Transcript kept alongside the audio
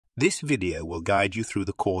This video will guide you through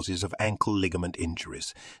the causes of ankle ligament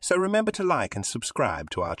injuries, so remember to like and subscribe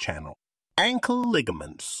to our channel. Ankle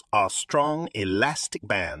ligaments are strong, elastic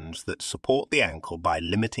bands that support the ankle by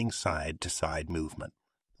limiting side-to-side movement.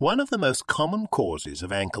 One of the most common causes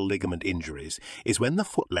of ankle ligament injuries is when the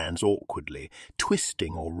foot lands awkwardly,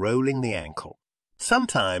 twisting or rolling the ankle.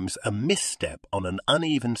 Sometimes a misstep on an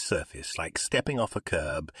uneven surface, like stepping off a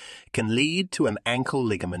curb, can lead to an ankle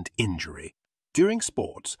ligament injury. During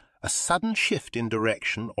sports, a sudden shift in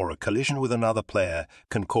direction or a collision with another player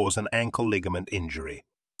can cause an ankle ligament injury.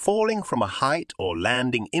 Falling from a height or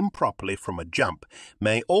landing improperly from a jump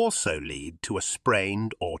may also lead to a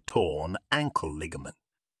sprained or torn ankle ligament.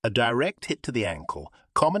 A direct hit to the ankle,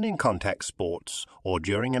 common in contact sports or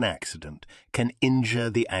during an accident, can injure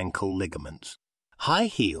the ankle ligaments. High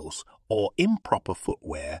heels or improper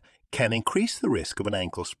footwear can increase the risk of an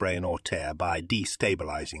ankle sprain or tear by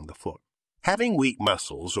destabilizing the foot. Having weak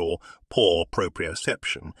muscles or poor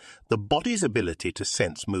proprioception, the body's ability to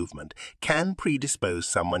sense movement can predispose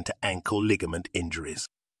someone to ankle ligament injuries.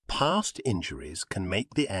 Past injuries can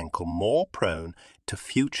make the ankle more prone to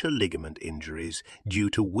future ligament injuries due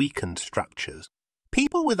to weakened structures.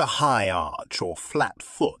 People with a high arch or flat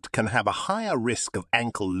foot can have a higher risk of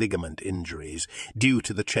ankle ligament injuries due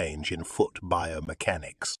to the change in foot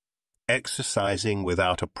biomechanics. Exercising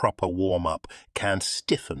without a proper warm-up can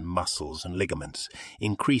stiffen muscles and ligaments,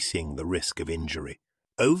 increasing the risk of injury.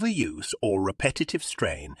 Overuse or repetitive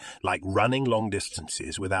strain, like running long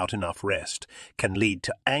distances without enough rest, can lead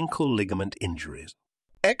to ankle ligament injuries.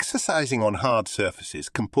 Exercising on hard surfaces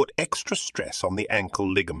can put extra stress on the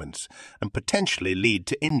ankle ligaments and potentially lead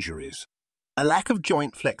to injuries. A lack of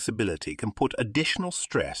joint flexibility can put additional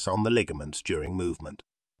stress on the ligaments during movement.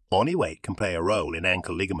 Body weight can play a role in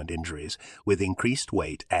ankle ligament injuries, with increased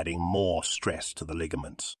weight adding more stress to the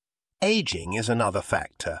ligaments. Aging is another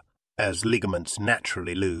factor, as ligaments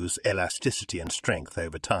naturally lose elasticity and strength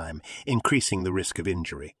over time, increasing the risk of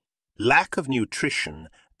injury. Lack of nutrition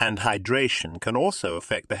and hydration can also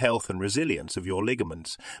affect the health and resilience of your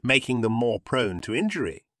ligaments, making them more prone to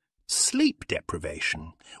injury. Sleep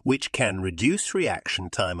deprivation, which can reduce reaction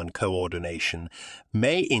time and coordination,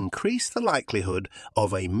 may increase the likelihood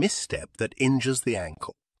of a misstep that injures the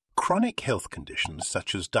ankle. Chronic health conditions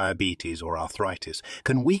such as diabetes or arthritis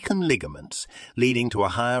can weaken ligaments, leading to a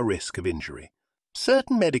higher risk of injury.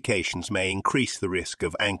 Certain medications may increase the risk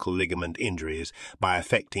of ankle ligament injuries by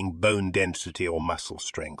affecting bone density or muscle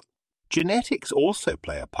strength. Genetics also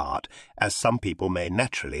play a part, as some people may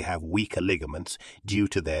naturally have weaker ligaments due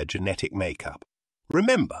to their genetic makeup.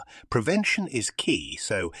 Remember, prevention is key,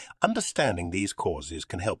 so understanding these causes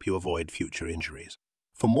can help you avoid future injuries.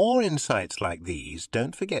 For more insights like these,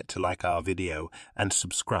 don't forget to like our video and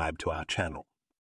subscribe to our channel.